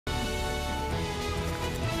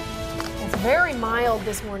very mild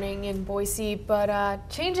this morning in Boise, but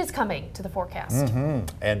change is coming to the forecast.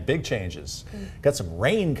 And big changes. Got some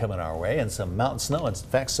rain coming our way and some mountain snow. In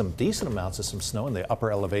fact, some decent amounts of some snow in the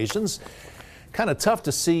upper elevations. Kind of tough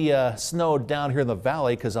to see snow down here in the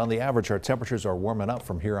valley because on the average our temperatures are warming up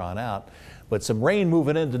from here on out. But some rain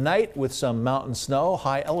moving in tonight with some mountain snow,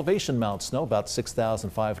 high elevation mountain snow, about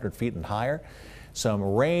 6,500 feet and higher. Some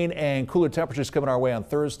rain and cooler temperatures coming our way on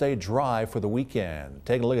Thursday, dry for the weekend.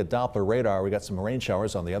 Taking a look at Doppler radar, we got some rain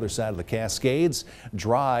showers on the other side of the Cascades,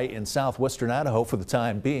 dry in southwestern Idaho for the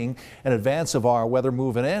time being. In advance of our weather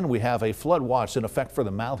moving in, we have a flood watch in effect for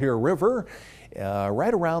the Malheur River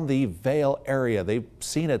right around the Vale area. They've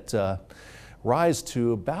seen it rise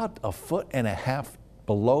to about 1.5 feet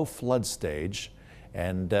below flood stage,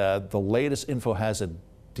 and the latest info has it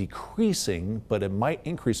decreasing, but it might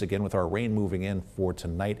increase again with our rain moving in for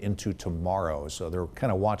tonight into tomorrow. So they're kind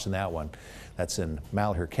of watching that one. That's in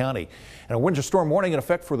Malheur County. And a winter storm warning in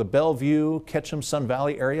effect for the Bellevue, Ketchum, Sun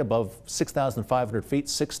Valley area above 6,500 feet,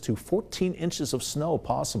 6 to 14 inches of snow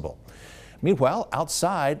possible. Meanwhile,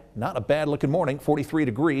 outside, not a bad looking morning, 43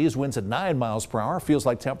 degrees, winds at 9 miles per hour, feels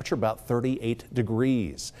like temperature about 38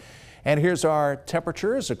 degrees. And here's our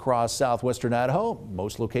temperatures across southwestern Idaho.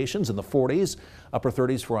 Most locations in the 40s, upper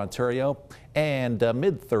 30s for Ontario, and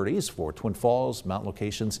mid 30s for Twin Falls, mountain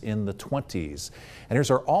locations in the 20s. And here's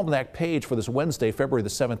our almanac page for this Wednesday, February the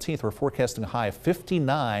 17th. We're forecasting a high of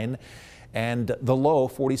 59 and the low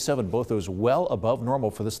 47. Both those well above normal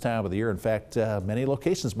for this time of the year. In fact, many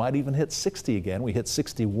locations might even hit 60 again. We hit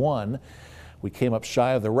 61. We came up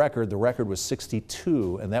shy of the record. The record was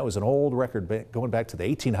 62, and that was an old record going back to the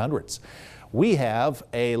 1800s. We have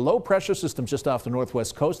a low pressure system just off the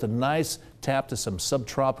northwest coast, a nice tap to some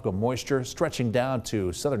subtropical moisture stretching down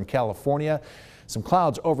to Southern California. Some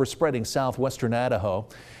clouds overspreading southwestern Idaho.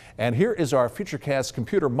 And here is our Futurecast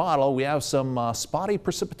computer model. We have some spotty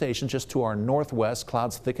precipitation just to our northwest,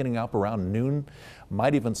 clouds thickening up around noon.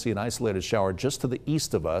 Might even see an isolated shower just to the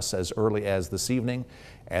east of us as early as this evening.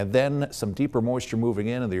 And then some deeper moisture moving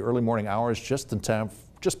in the early morning hours just in time,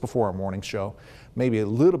 just before our morning show. Maybe a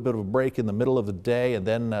little bit of a break in the middle of the day, and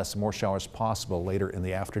then some more showers possible later in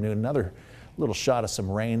the afternoon. Another little shot of some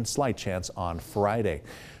rain, slight chance on Friday.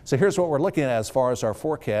 So here's what we're looking at as far as our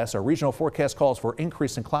forecast. Our regional forecast calls for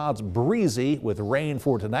increasing clouds, breezy with rain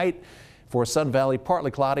for tonight. For Sun Valley,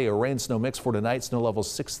 partly cloudy, a rain-snow mix for tonight. Snow levels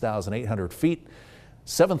 6,800 feet.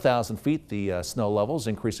 7,000 feet the snow levels,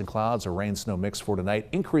 increasing clouds, a rain-snow mix for tonight.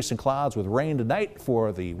 Increasing clouds with rain tonight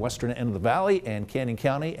for the western end of the valley and Canyon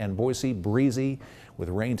County and Boise, breezy with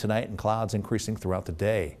rain tonight and clouds increasing throughout the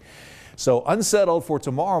day. So unsettled for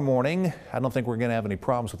tomorrow morning. I don't think we're going to have any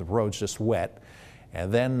problems with the roads, just wet.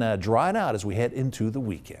 And then drying out as we head into the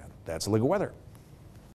weekend. That's the Legal Weather.